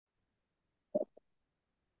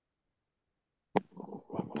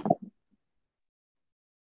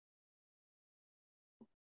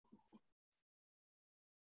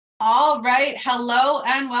All right. Hello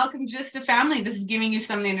and welcome to Just a Family. This is giving you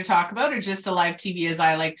something to talk about, or just a live TV as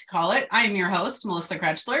I like to call it. I am your host, Melissa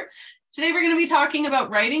Kretschler. Today we're going to be talking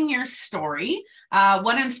about writing your story,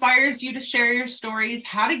 what inspires you to share your stories,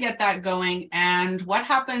 how to get that going, and what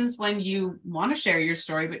happens when you want to share your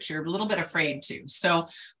story, but you're a little bit afraid to. So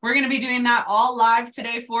we're going to be doing that all live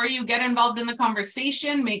today for you. Get involved in the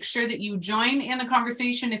conversation. Make sure that you join in the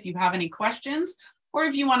conversation if you have any questions. Or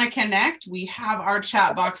if you want to connect, we have our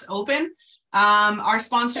chat box open. Our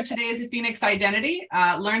sponsor today is Phoenix Identity.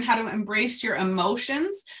 Learn how to embrace your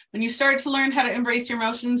emotions. When you start to learn how to embrace your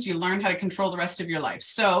emotions, you learn how to control the rest of your life.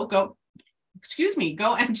 So go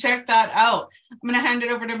and check that out. I'm going to hand it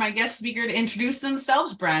over to my guest speaker to introduce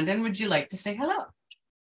themselves. Brandon, would you like to say hello?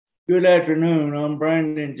 Good afternoon. I'm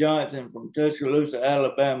Brandon Johnson from Tuscaloosa,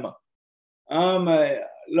 Alabama. I'm a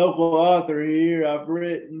local author here. I've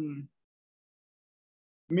written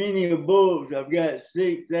many books. I've got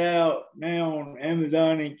 6 out now on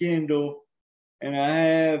Amazon and Kindle, and I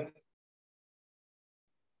have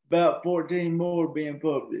about 14 more being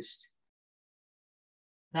published.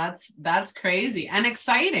 That's crazy and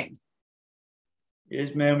exciting.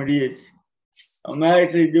 Yes, ma'am, it is. I'm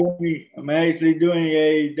actually doing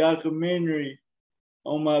a documentary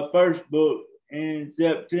on my first book in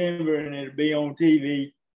September, and it'll be on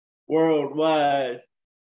TV worldwide.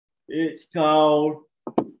 It's called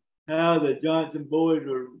How the Johnson Boys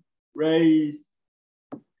Were Raised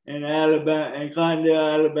in Alabama, in Condell,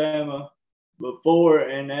 Alabama, before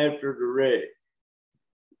and after the wreck.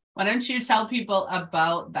 Why don't you tell people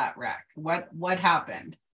about that wreck? What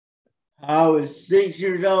happened? I was 6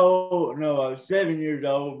 years old. No, I was 7 years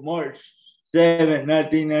old. March 7th,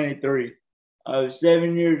 1993. I was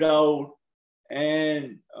 7 years old,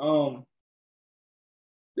 and I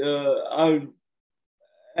was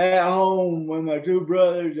at home with my 2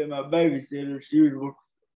 brothers and my babysitter. She was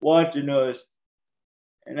watching us,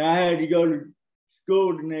 and I had to go to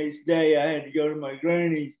school the next day. I had to go to my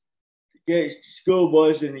granny's to catch the school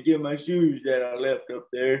bus and to get my shoes that I left up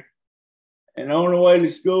there. And on the way to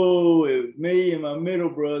school, it was me and my middle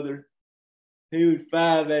brother. He was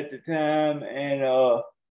 5 at the time, and on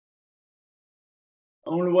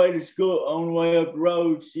the way to school, on the way up the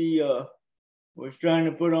road, she was trying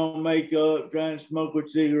to put on makeup, trying to smoke a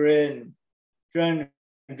cigarette, and trying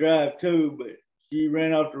to drive too, but she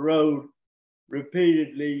ran off the road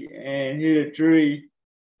repeatedly and hit a tree,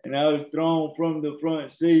 and I was thrown from the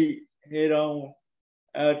front seat head on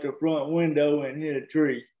out the front window and hit a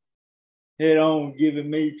tree head on, giving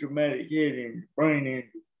me traumatic head and brain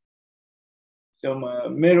injury. So my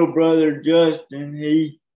middle brother, Justin,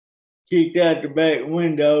 he kicked out the back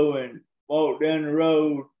window and walked down the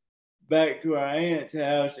road back to our aunt's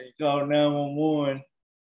house and called 911.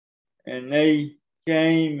 And they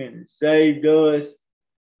came and saved us.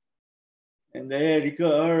 And they had to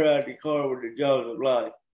cut her out of the car with the jaws of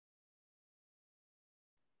life.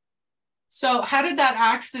 So how did that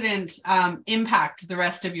accident impact the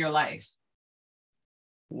rest of your life?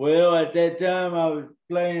 Well, at that time, I was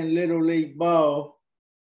playing Little League ball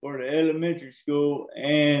for the elementary school,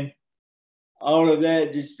 and all of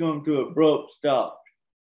that just come to an abrupt stop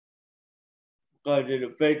because it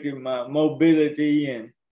affected my mobility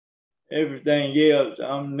and everything else.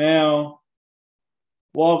 I'm now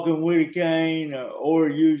walking with a cane or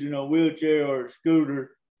using a wheelchair or a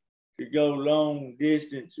scooter to go long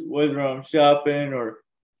distance, whether I'm shopping or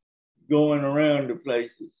going around the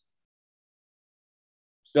places.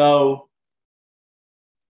 So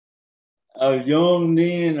I was young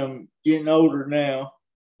then, I'm getting older now.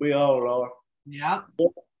 We all are. Yeah.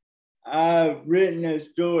 I've written a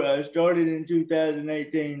story. I started in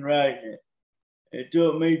 2018 writing it. It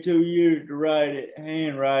took me 2 years to write it,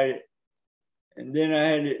 handwrite it. And then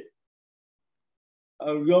I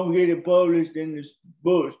was gonna get it published in the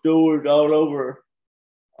bookstores all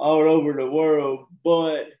over the world.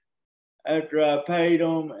 But after I paid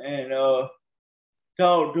them and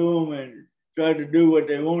talked to them and tried to do what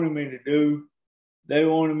they wanted me to do, they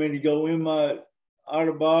wanted me to go in my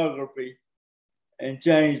autobiography and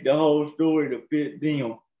change the whole story to fit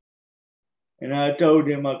them. And I told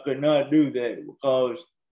them I could not do that because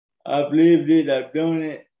I've lived it, I've done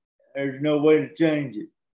it, there's no way to change it.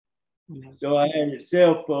 Mm-hmm. So I had it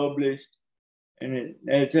self-published, and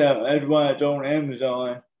that's why it's on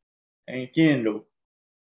Amazon and Kindle.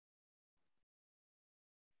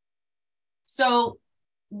 So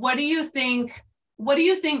what do you think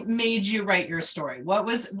made you write your story?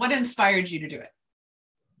 What inspired you to do it?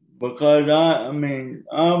 Because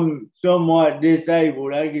I'm somewhat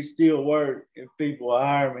disabled. I can still work if people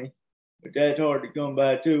hire me, but that's hard to come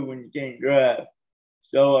by too when you can't drive.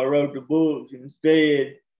 So I wrote the books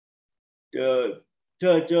instead to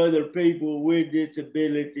touch other people with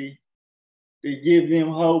disability, to give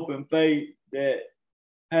them hope and faith that,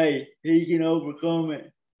 hey, he can overcome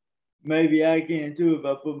it. Maybe I can too if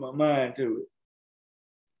I put my mind to it.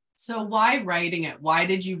 So why writing it? Why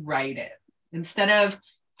did you write it? Instead of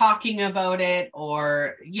talking about it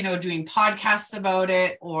or, doing podcasts about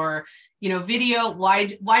it or, video,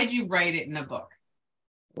 why'd you write it in a book?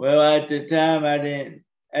 Well, at the time, that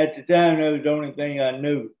was the only thing I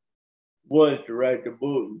knew was to write the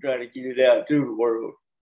book and try to get it out to the world.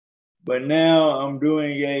 But now I'm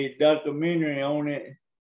doing a documentary on it,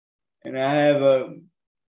 and I have a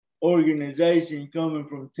organization coming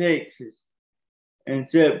from Texas in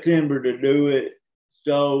September to do it.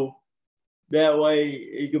 So that way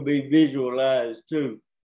it could be visualized too.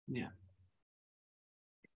 Yeah.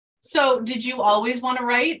 So did you always want to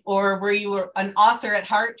write, or were you an author at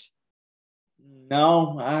heart?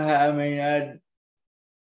 No, I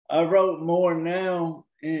wrote more now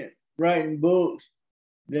in writing books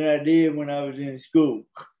than I did when I was in school.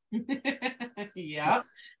 Yeah,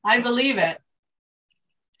 I believe it.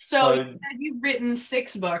 So you've written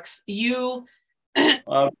 6 books.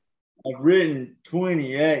 I've written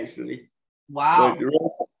 20 actually. Wow. But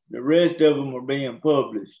the rest of them are being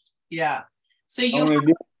published. Yeah. So you have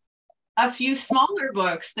a few smaller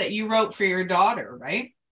books that you wrote for your daughter,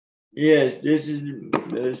 right? Yes, this is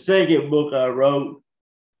the second book I wrote.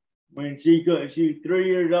 When she was 3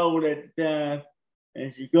 years old at the time,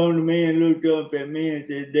 and she came to me and looked up at me and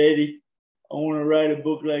said, "Daddy, I want to write a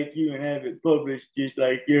book like you and have it published just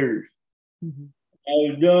like yours." Mm-hmm. I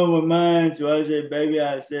was done with mine, so I said, "Baby,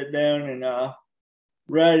 I'll sit down and I'll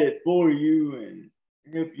write it for you and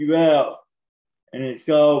help you out." And it's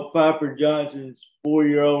called Piper Johnson's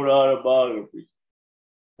 4-Year-Old Autobiography.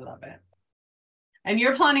 I love it. And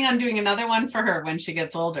you're planning on doing another one for her when she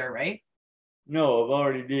gets older, right? No, I've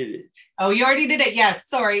already did it. Oh, you already did it? Yes.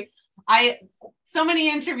 Sorry. So many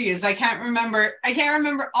interviews. I can't remember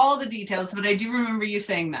all the details, but I do remember you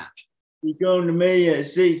saying that. He came to me at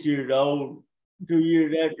 6 years old, 2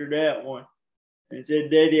 years after that one, and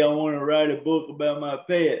said, "Daddy, I want to write a book about my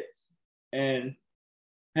pets and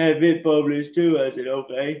have it published too." I said,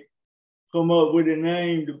 "Okay, come up with a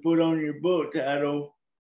name to put on your book title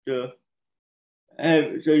to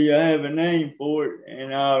have, so you have a name for it,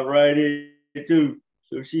 and I'll write it too."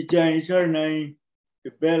 So she changed her name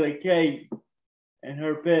to Bella Kate and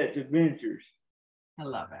Her Pets Adventures. I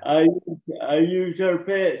love it. I used her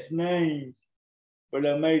pets' names, but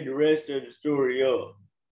I made the rest of the story up.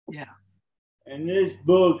 Yeah. And this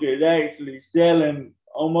book is actually selling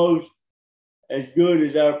almost as good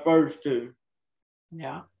as our first 2.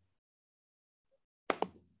 Yeah.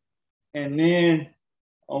 And then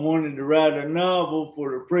I wanted to write a novel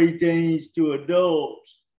for the preteens to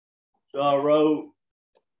adults. So I wrote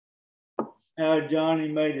How Johnny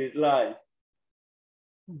Made His Life.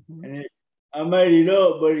 Mm-hmm. And I made it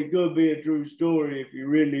up, but it could be a true story if you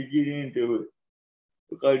really get into it.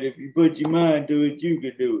 Because if you put your mind to it, you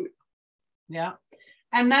could do it. Yeah.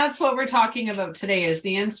 And that's what we're talking about today, is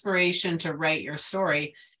the inspiration to write your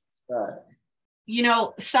story. Right.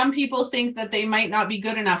 Some people think that they might not be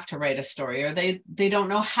good enough to write a story, or they don't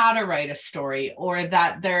know how to write a story, or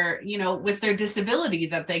that they're, with their disability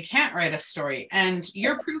that they can't write a story. And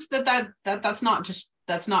you're proof that's not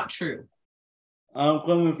true. I'm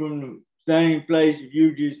coming from the same place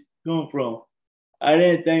you just come from. I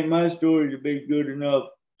didn't think my story would be good enough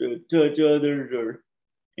to touch others or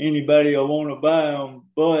anybody I want to buy them.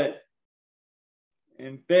 But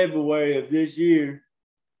in February of this year,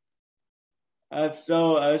 I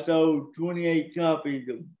sold 28 copies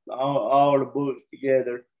of all the books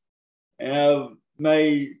together, and I've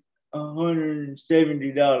made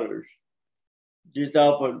 $170 just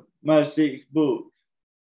off of my 6 books.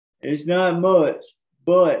 It's not much,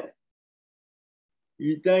 but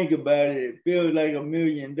you think about it, it feels like $1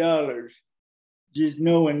 million just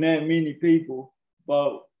knowing that many people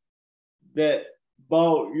bought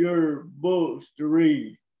your books to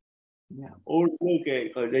read. Yeah. Or to look at,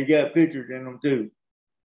 because they got pictures in them too.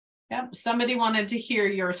 Yep. Somebody wanted to hear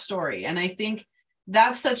your story. And I think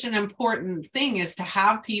that's such an important thing, is to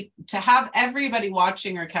have everybody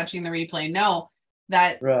watching or catching the replay know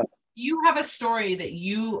that you have a story that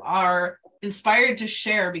you are inspired to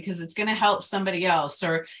share, because it's going to help somebody else,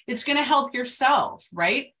 or it's going to help yourself,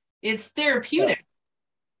 right? It's therapeutic.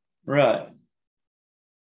 Right.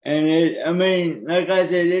 And like I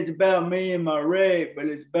said, it's about me and my wreck, but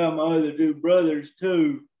it's about my other 2 brothers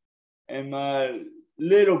too. And my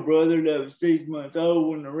little brother that was 6 months old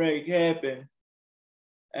when the wreck happened,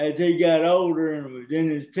 as he got older and was in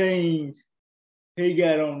his teens, he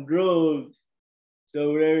got on drugs.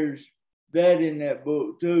 So there's that in that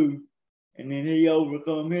book too. And then he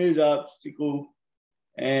overcome his obstacle,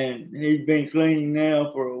 and he's been clean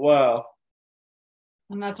now for a while.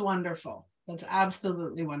 And that's wonderful. That's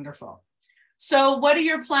absolutely wonderful. So what are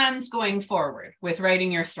your plans going forward with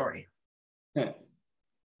writing your story?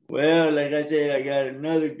 Well, like I said, I got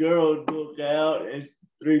another girl's book out. It's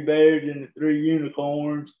Three Bears and the Three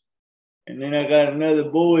Unicorns. And then I got another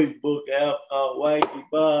boy's book out called Wacky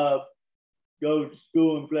Bob Goes to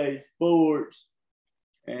School and Plays Sports.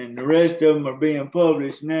 And the rest of them are being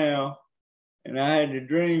published now. And I had a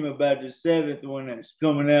dream about the seventh one that's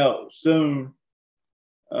coming out soon.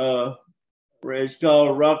 It's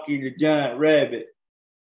called Rocky the Giant Rabbit.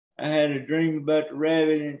 I had a dream about the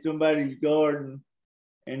rabbit in somebody's garden,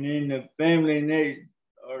 and then the family next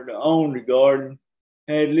or to own the garden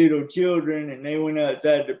had little children, and they went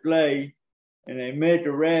outside to play, and they met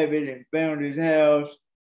the rabbit and found his house,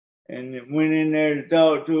 and went in there to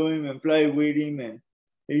talk to him and play with him, and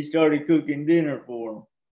he started cooking dinner for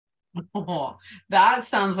them. Oh, that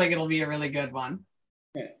sounds like it'll be a really good one.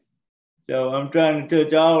 So I'm trying to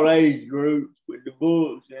touch all age groups with the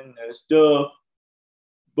books and the stuff.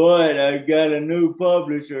 But I got a new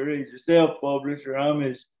publisher. He's a self-publisher.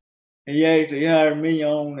 He actually hired me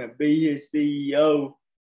on to be his CEO.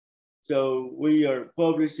 So we are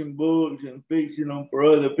publishing books and fixing them for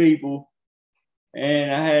other people.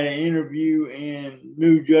 And I had an interview in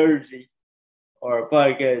New Jersey, or a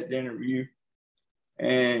podcast interview.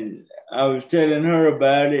 And I was telling her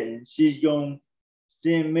about it, and she's going to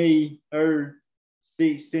send me her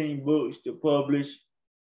 16 books to publish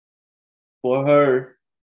for her.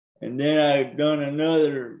 And then I've done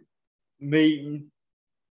another meeting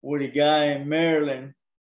with a guy in Maryland,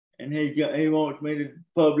 and he wants me to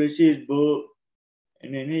publish his book.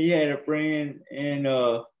 And then he had a friend in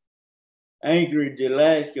Anchorage,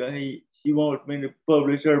 Alaska. She wants me to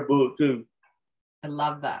publish her book too. I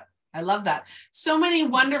love that. I love that. So many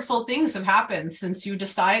wonderful things have happened since you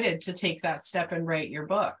decided to take that step and write your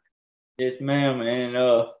book. Yes, ma'am. And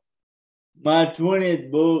my 20th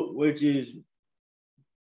book, which is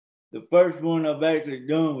the first one I've actually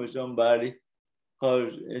done with somebody,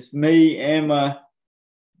 because it's me and my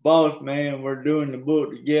boss man. We're doing the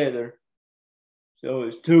book together. So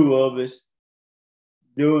it's two of us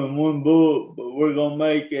doing one book, but we're going to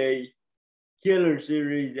make a killer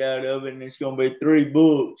series out of it, and it's going to be 3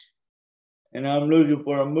 books. And I'm looking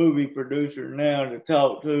for a movie producer now to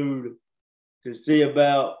talk to see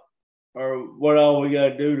about or what all we got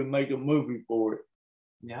to do to make a movie for it.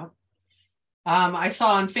 Yeah. I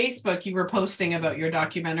saw on Facebook you were posting about your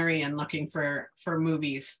documentary and looking for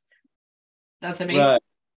movies. That's amazing. Right.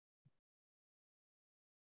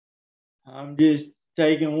 I'm just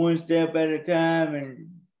taking one step at a time and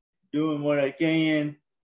doing what I can.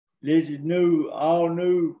 This is all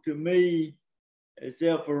new to me,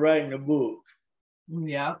 except for writing a book.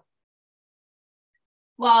 Yeah.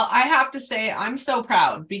 Well, I have to say I'm so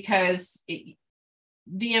proud because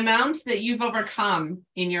the amount that you've overcome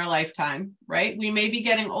in your lifetime, right? We may be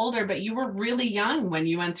getting older, but you were really young when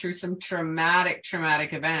you went through some traumatic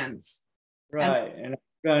events. Right. And I'm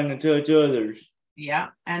trying to touch others. Yeah.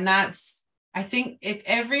 And I think if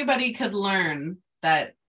everybody could learn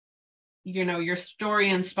that, your story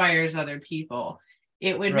inspires other people,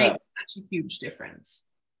 it would make such a huge difference.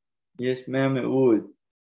 Yes, ma'am, it would.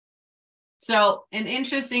 So an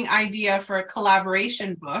interesting idea for a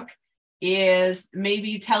collaboration book is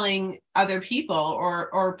maybe telling other people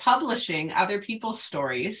or publishing other people's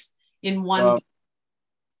stories in one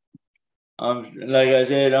book. Like I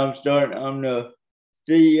said, I'm the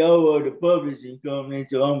CEO of the publishing company,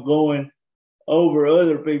 so I'm going over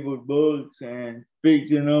other people's books and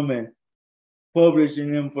fixing them and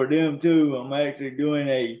publishing them for them too. I'm actually doing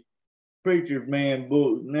a Preacher's Man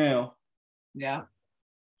book now. Yeah.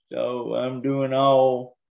 So I'm doing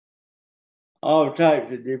all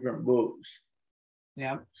types of different books.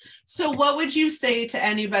 Yeah. So what would you say to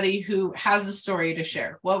anybody who has a story to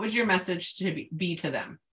share? What would your message be to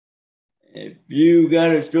them? If you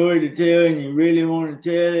got a story to tell and you really want to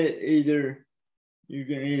tell it, you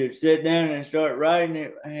can sit down and start writing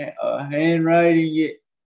it, handwriting it,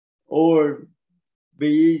 or be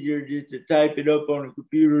easier just to type it up on a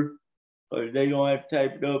computer, because they're going to have to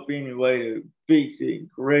type it up anyway to fix it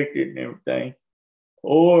and correct it and everything.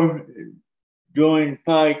 Or join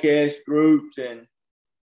podcast groups and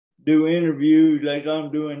do interviews like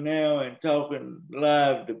I'm doing now and talking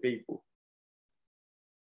live to people.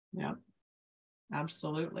 Yeah,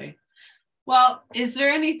 absolutely. Well, is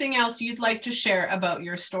there anything else you'd like to share about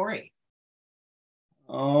your story?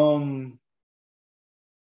 I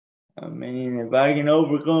mean, if I can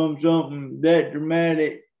overcome something that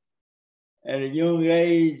dramatic, at a young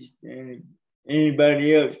age, and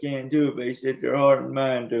anybody else can too if they set their heart and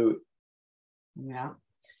mind to it. Yeah.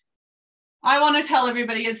 I want to tell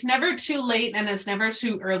everybody it's never too late and it's never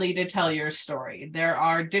too early to tell your story. There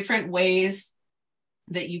are different ways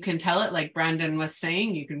that you can tell it. Like Brandon was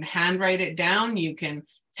saying, you can handwrite it down. You can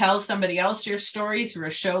tell somebody else your story through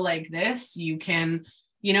a show like this. You can,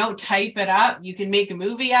 type it up. You can make a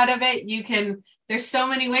movie out of it. There's so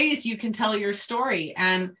many ways you can tell your story.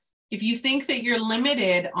 And if you think that you're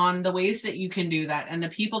limited on the ways that you can do that and the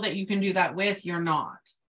people that you can do that with, you're not.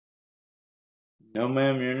 No,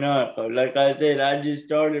 ma'am, you're not. Like I said, I just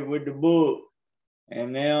started with the book,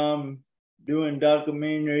 and now I'm doing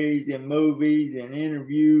documentaries and movies and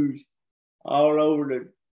interviews all over the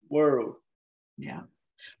world. Yeah.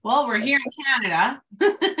 Well, we're here in Canada,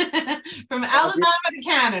 from Alabama to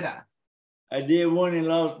Canada. I did one in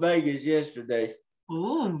Las Vegas yesterday.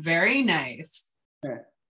 Ooh, very nice. Yeah.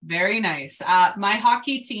 Very nice. My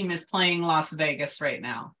hockey team is playing Las Vegas right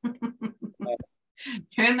now.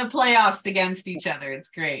 You're in the playoffs against each other.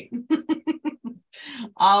 It's great.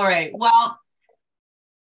 All right. Well,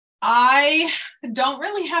 I don't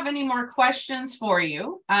really have any more questions for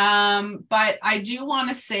you. But I do want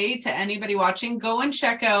to say to anybody watching, go and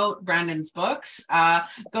check out Brandon's books.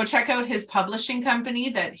 Go check out his publishing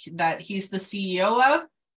company that he's the CEO of.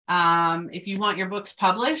 If you want your books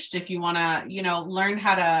published, if you want to, learn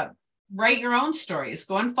how to write your own stories,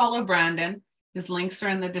 go and follow Brandon. His links are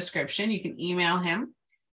in the description. You can email him.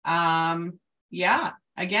 Yeah.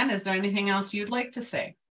 Again, is there anything else you'd like to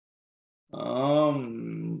say?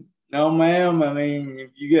 No, ma'am. I mean,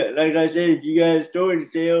 if you got, like I said, if you got a story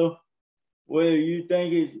to tell, whether you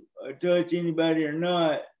think it's touch anybody or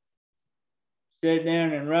not, sit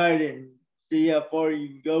down and write it and see how far you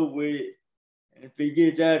can go with it. And if it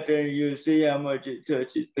gets out there, you'll see how much it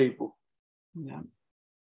touches people. Yeah.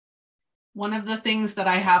 One of the things that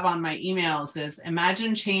I have on my emails is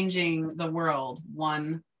imagine changing the world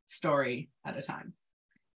one story at a time.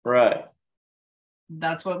 Right.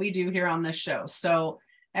 That's what we do here on this show. So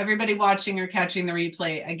everybody watching or catching the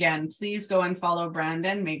replay, again, please go and follow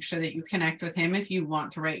Brandon. Make sure that you connect with him if you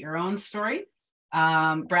want to write your own story.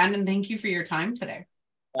 Brandon, thank you for your time today.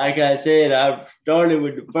 Like I said, I've started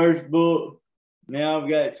with the first book. Now I've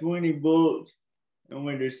got 20 books. And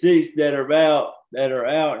with the 6 that are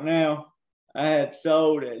out now, I have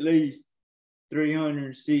sold at least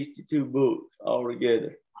 362 books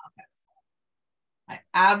altogether. I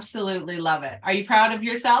absolutely love it. Are you proud of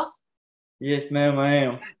yourself? Yes, ma'am, I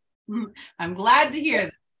am. I'm glad to hear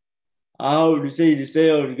that. I hope to see the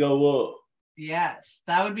sales go up. Yes,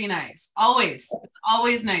 that would be nice. Always. It's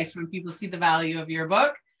always nice when people see the value of your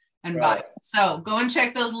book and buy it. So go and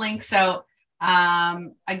check those links out.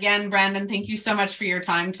 Again, Brandon, thank you so much for your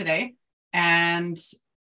time today. And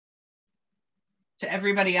to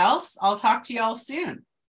everybody else, I'll talk to you all soon.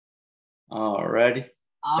 All righty.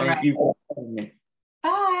 Thank you for having me.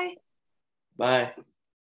 Bye. Bye.